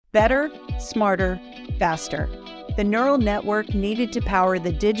Better, smarter, faster. The neural network needed to power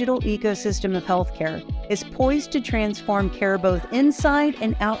the digital ecosystem of healthcare is poised to transform care both inside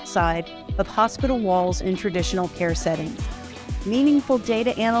and outside of hospital walls in traditional care settings. Meaningful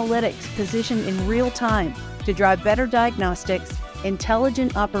data analytics positioned in real time to drive better diagnostics,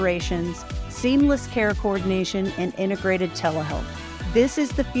 intelligent operations, seamless care coordination, and integrated telehealth. This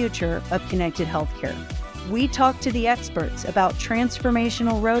is the future of connected healthcare. We talk to the experts about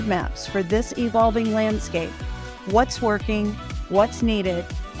transformational roadmaps for this evolving landscape, what's working, what's needed,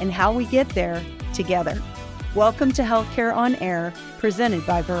 and how we get there together. Welcome to Healthcare on Air, presented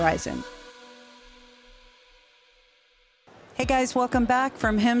by Verizon. Hey guys, welcome back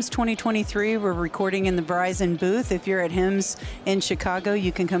from HIMSS 2023. We're recording in the Verizon booth. If you're at HIMSS in Chicago,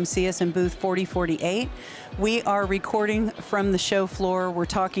 you can come see us in booth 4048. We are recording from the show floor. We're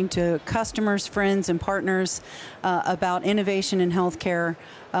talking to customers, friends, and partners about innovation in healthcare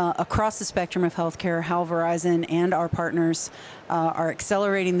across the spectrum of healthcare, how Verizon and our partners are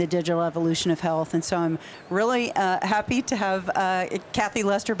accelerating the digital evolution of health. And so I'm really happy to have Cathy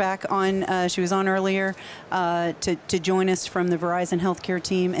Lester back on. She was on earlier to join us from the Verizon healthcare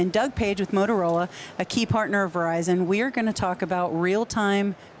team, and Doug Page with Motorola, a key partner of Verizon. We are going to talk about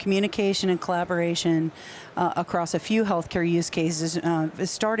real-time communication and collaboration across a few healthcare use cases,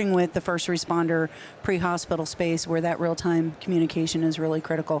 starting with the first responder pre-hospital space where that real-time communication is really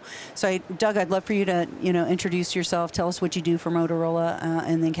critical. So Doug, I'd love for you to introduce yourself, tell us what you do for Motorola,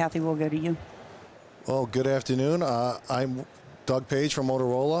 and then Cathy, we'll go to you. Well, good afternoon. I'm Doug Page from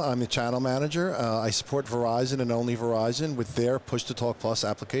Motorola. I'm the channel manager. I support Verizon and only Verizon with their Push-to-Talk Plus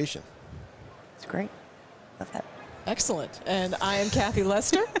application. That's great. Love that. Excellent. And I am Cathy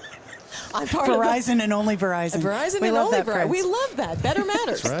Lester. I'm part Verizon of and only Verizon. Verizon we and love only that Verizon. We love that. Better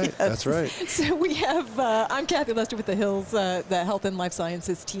matters. That's right. That's right. So we have, I'm Cathy Lester with the Hills, the Health and Life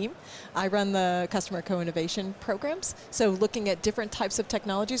Sciences team. I run the customer co-innovation programs. So looking at different types of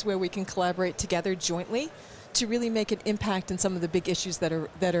technologies where we can collaborate together jointly to really make an impact in some of the big issues that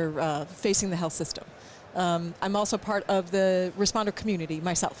are facing the health system. I'm also part of the responder community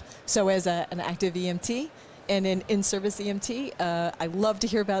myself. So as an active EMT, and an in-service EMT, I love to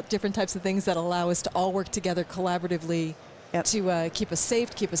hear about different types of things that allow us to all work together collaboratively to keep us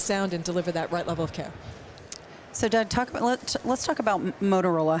safe, keep us sound, and deliver that right level of care. So Doug, let's talk about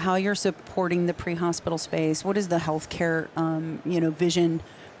Motorola, how you're supporting the pre-hospital space. What is the healthcare vision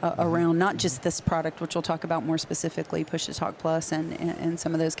around not just this product, which we'll talk about more specifically, Push-to-Talk Plus and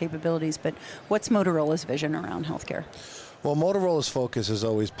some of those capabilities, but what's Motorola's vision around healthcare? Well, Motorola's focus is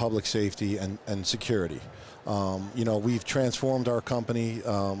always public safety and security. We've transformed our company.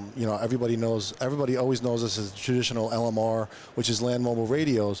 Everybody always knows us as traditional LMR, which is land mobile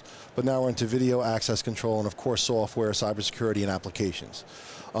radios, but now we're into video access control and, of course, software, cybersecurity, and applications.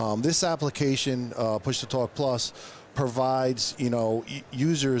 This application, Push-to-Talk Plus, provides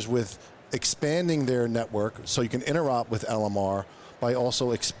users with expanding their network so you can interop with LMR by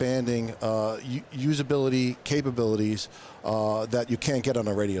also expanding usability capabilities that you can't get on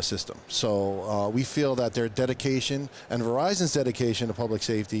a radio system. So we feel that their dedication and Verizon's dedication to public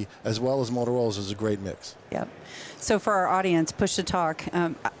safety, as well as Motorola's, is a great mix. Yep. So for our audience, Push-to-Talk,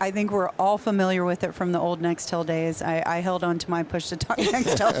 I think we're all familiar with it from the old Nextel days. I held on to my Push-to-Talk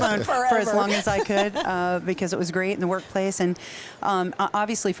Nextel phone for as long as I could because it was great in the workplace. And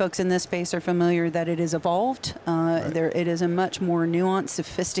obviously folks in this space are familiar that it has evolved. Right. It is a much more nuanced,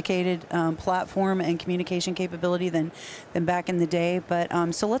 sophisticated platform and communication capability than back in the day.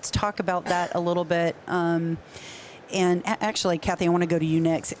 But so let's talk about that a little bit. And actually, Cathy, I want to go to you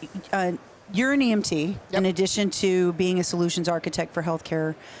next. You're an EMT, in addition to being a solutions architect for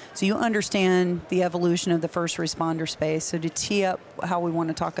healthcare. So you understand the evolution of the first responder space. So to tee up how we want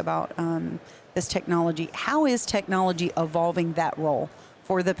to talk about this technology, how is technology evolving that role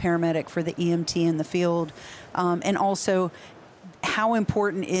for the paramedic, for the EMT in the field? And also, how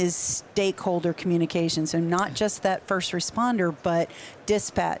important is stakeholder communication? So not just that first responder, but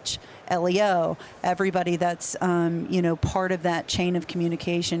dispatch, LEO, everybody that's part of that chain of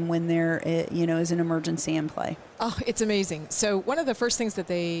communication when there is an emergency in play. Oh, it's amazing. So one of the first things that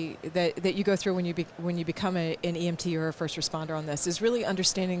you go through when you become an EMT or a first responder on this is really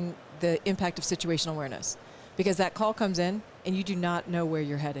understanding the impact of situational awareness, because that call comes in and you do not know where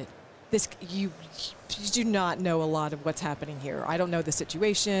you're headed. You do not know a lot of what's happening here. I don't know the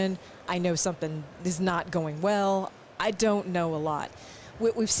situation. I know something is not going well. I don't know a lot.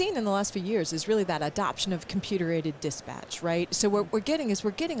 What we've seen in the last few years is really that adoption of computer-aided dispatch, right? So what we're getting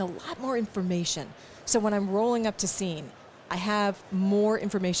a lot more information. So when I'm rolling up to scene, I have more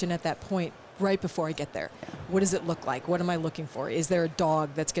information at that point right before I get there. What does it look like? What am I looking for? Is there a dog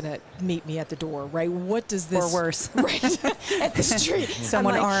that's going to meet me at the door, right? What does this... Or worse. Right, at the street.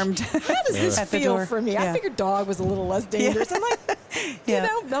 Someone armed. How does this feel for me? I figured dog was a little less dangerous. I'm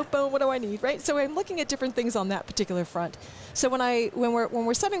like, milk bone, what do I need, right? So I'm looking at different things on that particular front. So when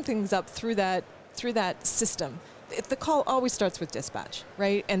we're setting things up through that system, the call always starts with dispatch,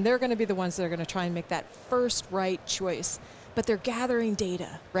 right? And they're going to be the ones that are going to try and make that first right choice. But they're gathering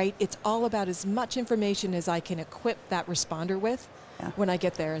data, right? It's all about as much information as I can equip that responder with when I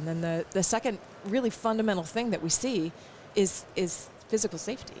get there. And then the second really fundamental thing that we see is physical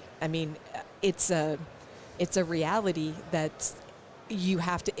safety. I mean, it's a reality that you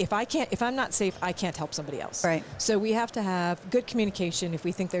have to, if I'm not safe, I can't help somebody else. Right. So we have to have good communication if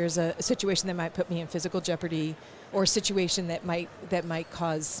we think there's a situation that might put me in physical jeopardy, or a situation that might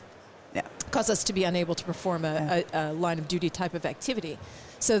cause us to be unable to perform a line of duty type of activity.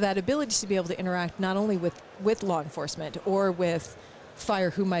 So that ability to be able to interact not only with law enforcement or with fire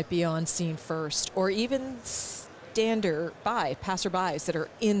who might be on scene first, or even passerbys that are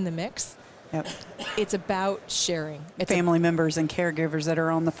in the mix. Yep. It's about sharing. It's family members and caregivers that are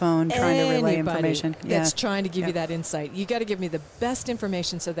on the phone trying to relay information. That's trying to give you that insight. You got to give me the best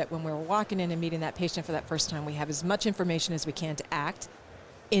information so that when we're walking in and meeting that patient for that first time, we have as much information as we can to act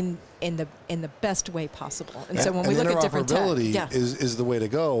in the best way possible. And so when we look at different interoperability is the way to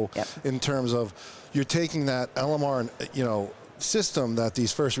go in terms of you're taking that LMR and system that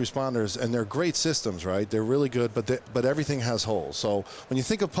these first responders, and they're great systems, right? They're really good, but everything has holes. So when you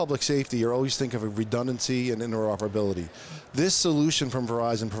think of public safety, you're always think of redundancy and interoperability. This solution from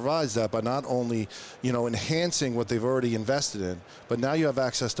Verizon provides that by not only enhancing what they've already invested in, but now you have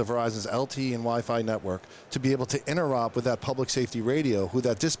access to Verizon's LTE and Wi-Fi network to be able to interop with that public safety radio who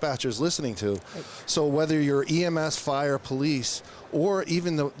that dispatcher is listening to. Right. So whether you're EMS, fire, police, or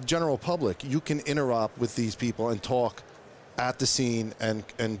even the general public, you can interop with these people and talk at the scene and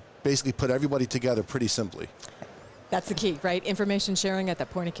basically put everybody together pretty simply. That's the key, right? Information sharing at that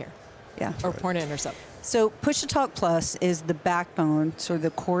point of care. Yeah. Or point of intercept. So Push-to-Talk Plus is the backbone, sort of the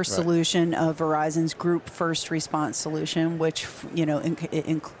core solution of Verizon's group first response solution, which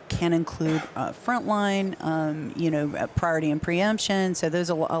can include frontline, priority and preemption. So there's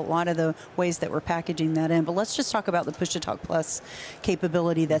a lot of the ways that we're packaging that in. But let's just talk about the Push-to-Talk Plus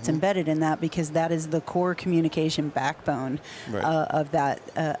capability that's embedded in that, because that is the core communication backbone of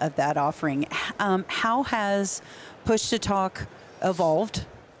that offering. How has Push-to-Talk evolved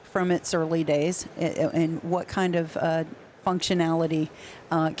from its early days, and what kind of functionality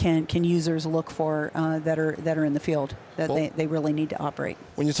can users look for that are in the field that they really need to operate?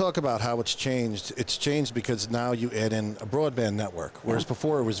 When you talk about how it's changed because now you add in a broadband network, whereas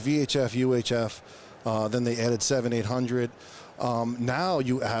before it was VHF, UHF, then they added 7,800. Now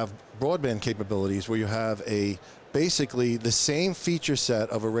you have broadband capabilities where you have basically the same feature set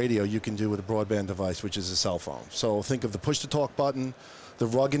of a radio you can do with a broadband device, which is a cell phone. So think of the push-to-talk button, the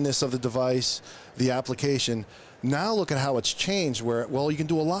ruggedness of the device, the application. Now look at how it's changed where, you can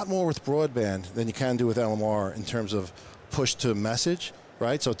do a lot more with broadband than you can do with LMR in terms of push to message,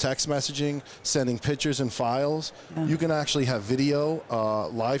 right? So text messaging, sending pictures and files. Yeah. You can actually have video,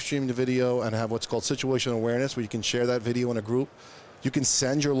 live stream the video, and have what's called situational awareness, where you can share that video in a group. You can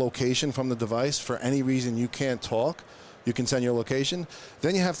send your location from the device for any reason you can't talk. You can send your location.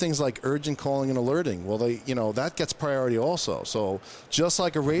 Then you have things like urgent calling and alerting. Well, that gets priority also. So just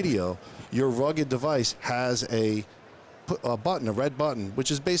like a radio, your rugged device has a button, a red button,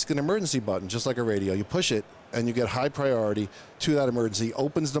 which is basically an emergency button, just like a radio. You push it and you get high priority to that emergency.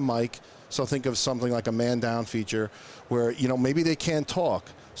 Opens the mic. So think of something like a man down feature where, maybe they can't talk.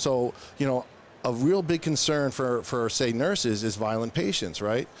 So, a real big concern for say nurses is violent patients,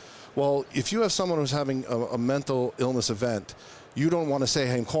 right? Well, if you have someone who's having a mental illness event, you don't want to say,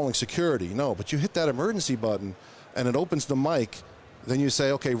 hey, I'm calling security. No, but you hit that emergency button and it opens the mic. Then you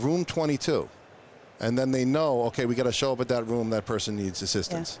say, okay, room 22. And then they know, okay, we got to show up at that room, that person needs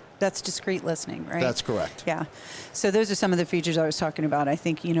assistance. Yeah. That's discrete listening, right? That's correct. Yeah. So those are some of the features I was talking about. I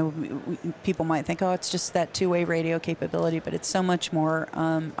think, people might think, it's just that two-way radio capability, but it's so much more.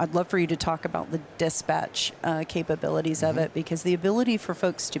 I'd love for you to talk about the dispatch capabilities of it, because the ability for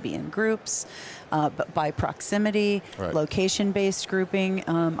folks to be in groups, but by proximity, location-based grouping,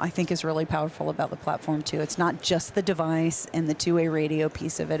 I think is really powerful about the platform too. It's not just the device and the two-way radio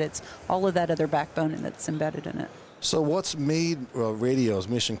piece of it. It's all of that other backbone that's embedded in it. So what's made radios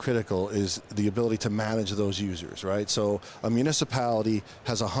mission critical is the ability to manage those users, right? So a municipality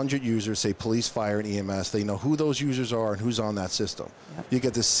has 100 users, say police, fire, and EMS. They know who those users are and who's on that system. Yep. You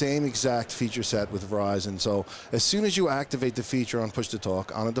get the same exact feature set with Verizon. So as soon as you activate the feature on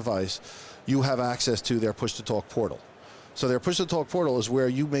push-to-talk on a device, you have access to their push-to-talk portal. So their push-to-talk portal is where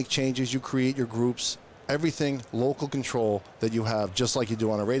you make changes, you create your groups, everything local control that you have, just like you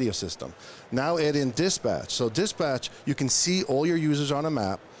do on a radio system. Now add in dispatch. So dispatch, you can see all your users on a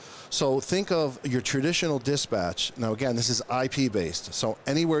map. So think of your traditional dispatch. Now again, this is IP based. So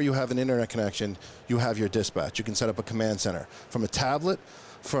anywhere you have an internet connection, you have your dispatch. You can set up a command center. From a tablet,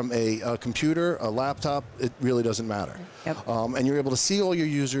 from a computer, a laptop, it really doesn't matter. Yep. And you're able to see all your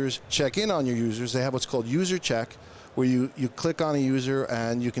users, check in on your users. They have what's called user check, where you click on a user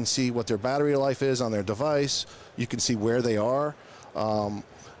and you can see what their battery life is on their device. You can see where they are.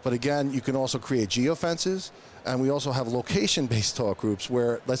 But again, you can also create geofences. And we also have location-based talk groups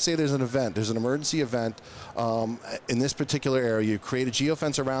where, let's say there's an event, there's an emergency event in this particular area. You create a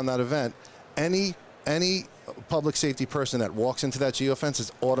geofence around that event. Any public safety person that walks into that geofence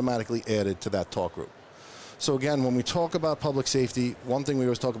is automatically added to that talk group. So again, when we talk about public safety, one thing we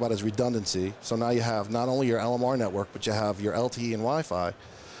always talk about is redundancy. So now you have not only your LMR network, but you have your LTE and Wi-Fi.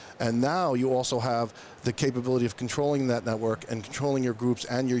 And now you also have the capability of controlling that network and controlling your groups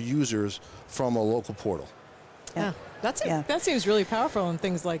and your users from a local portal. Yeah, that seems really powerful in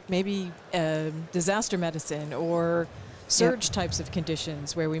things like maybe disaster medicine or surge types of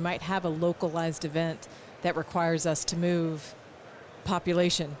conditions where we might have a localized event that requires us to move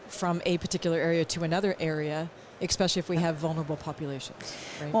population from a particular area to another area, especially if we have vulnerable populations.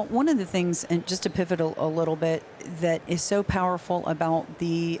 Right? Well, one of the things, and just to pivot a little bit, that is so powerful about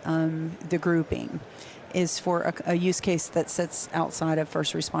the grouping is for a use case that sits outside of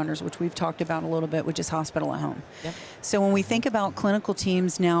first responders, which we've talked about a little bit, which is hospital at home. Yep. So when we think about clinical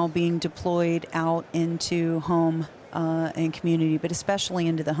teams now being deployed out into home and community, but especially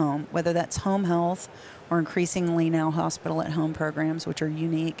into the home, whether that's home health or increasingly now hospital at home programs, which are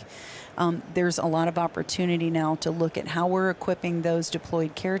unique, there's a lot of opportunity now to look at how we're equipping those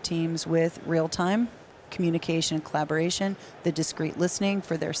deployed care teams with real-time communication and collaboration, the discrete listening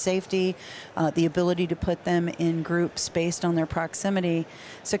for their safety, the ability to put them in groups based on their proximity.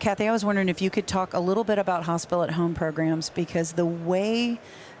 So Cathy, I was wondering if you could talk a little bit about hospital at home programs, because the way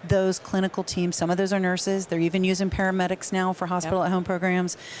those clinical teams, some of those are nurses, they're even using paramedics now for hospital at home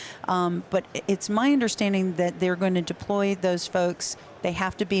programs, but it's my understanding that they're going to deploy those folks. They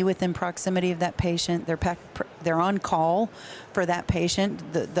have to be within proximity of that patient. They're on call for that patient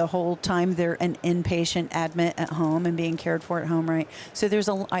the whole time they're an inpatient admit at home and being cared for at home, right? So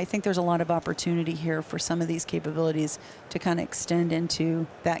I think there's a lot of opportunity here for some of these capabilities to kind of extend into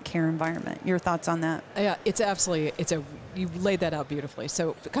that care environment. Your thoughts on that? Yeah, you laid that out beautifully.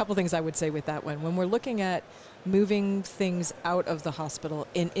 So a couple things I would say with that one. When we're looking at moving things out of the hospital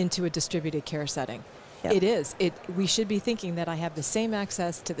into a distributed care setting, yep. We should be thinking that I have the same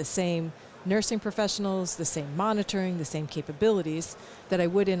access to the same nursing professionals, the same monitoring, the same capabilities that I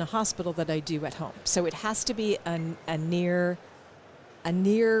would in a hospital that I do at home. So it has to be a near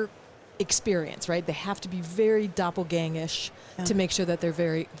experience, right? They have to be very doppelgangish to make sure that they're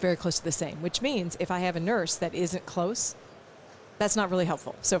very, very close to the same, which means if I have a nurse that isn't close, that's not really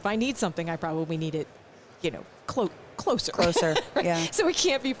helpful. So if I need something, I probably need it, closer. Closer, right? Yeah. So it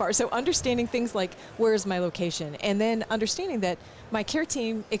can't be far. So understanding things like where is my location, and then understanding that my care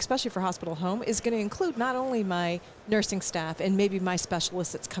team, especially for hospital home, is going to include not only my nursing staff and maybe my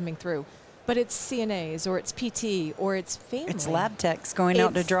specialist that's coming through, but it's CNAs or it's PT or it's family. It's lab techs going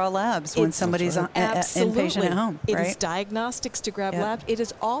out to draw labs when somebody's inpatient at home. It right? is diagnostics to grab labs. It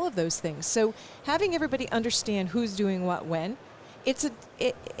is all of those things. So having everybody understand who's doing what when, it's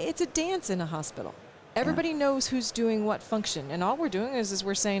a dance in a hospital. Everybody knows who's doing what function, and all we're doing is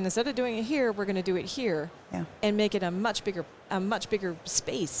we're saying instead of doing it here, we're going to do it here, and make it a much bigger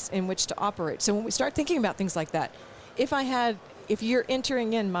space in which to operate. So when we start thinking about things like that, if you're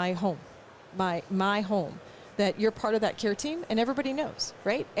entering in my home, my home, that you're part of that care team, and everybody knows,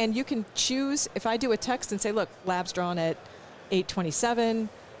 right? And you can choose if I do a text and say, look, labs drawn at 8:27.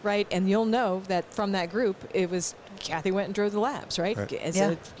 Right, and you'll know that from that group, it was Cathy went and drove the labs, right?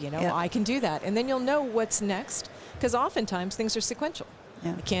 So, I can do that, and then you'll know what's next, because oftentimes things are sequential.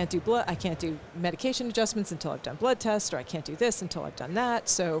 Yeah. I can't do medication adjustments until I've done blood tests, or I can't do this until I've done that.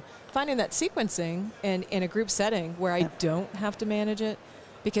 So finding that sequencing and in a group setting where I don't have to manage it,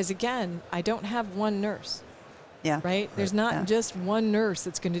 because again, I don't have one nurse. Yeah. Right? There's not just one nurse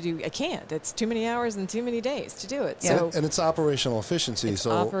that's going to do, I can't. It's too many hours and too many days to do it. Yeah. So and it's operational efficiency. It's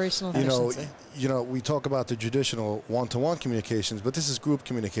operational efficiency. We talk about the traditional one-to-one communications, but this is group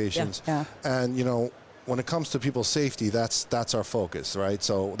communications. Yeah. And, when it comes to people's safety, that's our focus, right?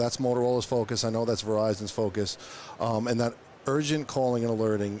 So that's Motorola's focus. I know that's Verizon's focus. And that urgent calling and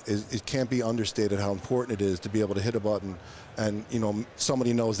alerting, it can't be understated how important it is to be able to hit a button and,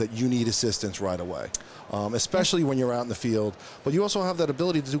 somebody knows that you need assistance right away, especially when you're out in the field. But you also have that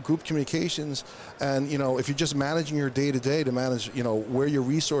ability to do group communications. And, if you're just managing your day-to-day to manage, where your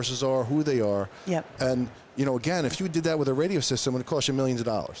resources are, who they are. Yep. And, again, if you did that with a radio system, it would cost you millions of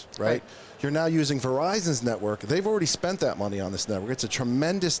dollars, right? You're now using Verizon's network. They've already spent that money on this network. It's a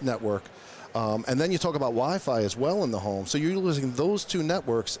tremendous network. And then you talk about Wi-Fi as well in the home. So you're using those two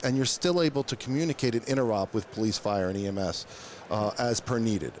networks, and you're still able to communicate and interop with police, fire, and EMS as per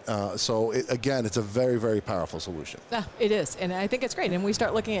needed. Again, it's a very, very powerful solution. Yeah, it is. And I think it's great. And we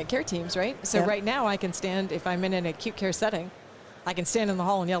start looking at care teams, right? So right now I can stand, if I'm in an acute care setting, I can stand in the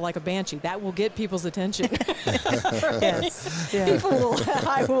hall and yell like a banshee. That will get people's attention. Yes. Yeah.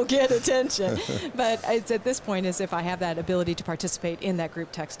 I will get attention. But it's at this point is if I have that ability to participate in that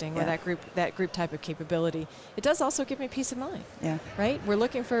group texting or that group type of capability, it does also give me peace of mind. Yeah. Right? We're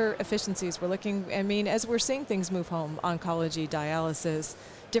looking for efficiencies. We're looking, as we're seeing things move home, oncology, dialysis,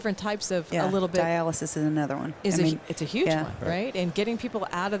 different types of a little bit. Dialysis is another one. It's a huge one, right? And getting people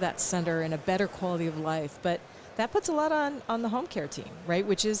out of that center and a better quality of life. But that puts a lot on the home care team, right?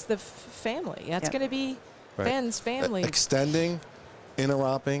 Which is the family. That's going to be Ben's family. Extending,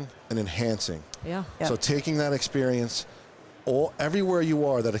 interrupting, and enhancing. Yeah. So taking that experience, everywhere you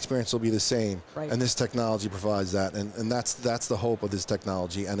are, that experience will be the same. Right. And this technology provides that. And that's the hope of this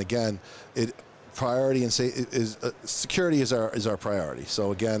technology. And again, priority and security is our priority.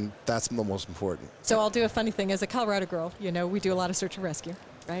 So again, that's the most important. So I'll do a funny thing. As a Colorado girl, we do a lot of search and rescue.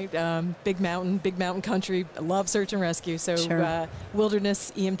 Right, big mountain country. Love search and rescue. So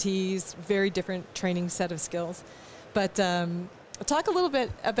wilderness EMTs, very different training set of skills. But talk a little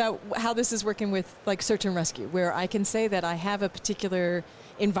bit about how this is working with like search and rescue, where I can say that I have a particular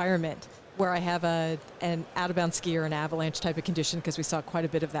environment where I have an out-of-bounds ski or an avalanche type of condition, because we saw quite a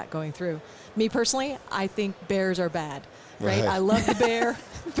bit of that going through. Me personally, I think bears are bad. Right? I love the bear.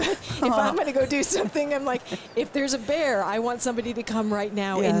 But if I'm going to go do something, I'm like, if there's a bear, I want somebody to come right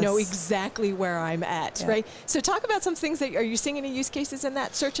now and know exactly where I'm at, right? So talk about some things are you seeing any use cases in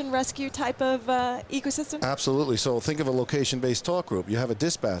that search and rescue type of ecosystem? Absolutely. So think of a location-based talk group. You have a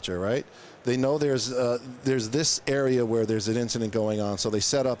dispatcher, right? They know there's this area where there's an incident going on, so they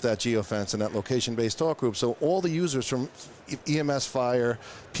set up that geofence and that location-based talk group. So all the users from EMS, fire,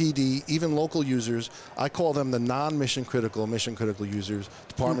 PD, even local users, I call them the non-mission critical users,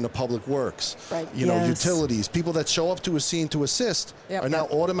 Department of Public Works, utilities, people that show up to a scene to assist are now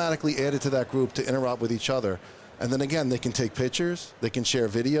automatically added to that group to interrupt with each other. And then again, they can take pictures, they can share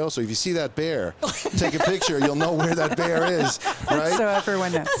video. So if you see that bear, take a picture, you'll know where that bear is, right? So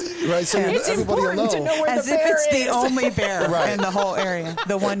everyone knows. Right, so everybody will know. To know where as the if bear it's is. the only bear in the whole area,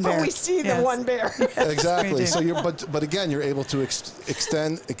 the one bear. But we see the one bear. Exactly. So but again, you're able to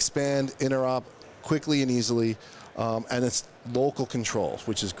extend, expand, interop quickly and easily. And it's local controls,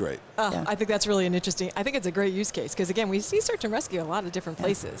 which is great. I think that's really I think it's a great use case, because again, we see search and rescue a lot of different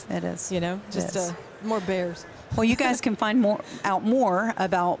places. It is. Just more bears. Well, you guys can find out more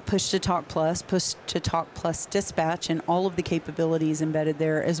about Push to Talk Plus Dispatch, and all of the capabilities embedded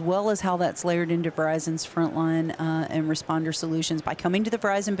there, as well as how that's layered into Verizon's frontline and responder solutions by coming to the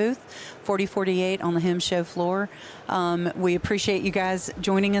Verizon booth, 4048 on the HIMSS show floor. We appreciate you guys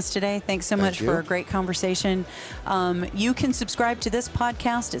joining us today. Thanks so much for a great conversation. You can subscribe to this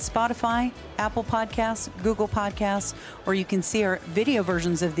podcast at Spotify, Apple Podcasts, Google Podcasts, or you can see our video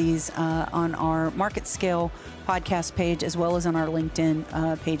versions of these on our Market Scale podcast page, as well as on our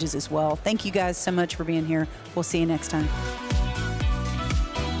LinkedIn pages as well. Thank you guys so much for being here. We'll see you next time.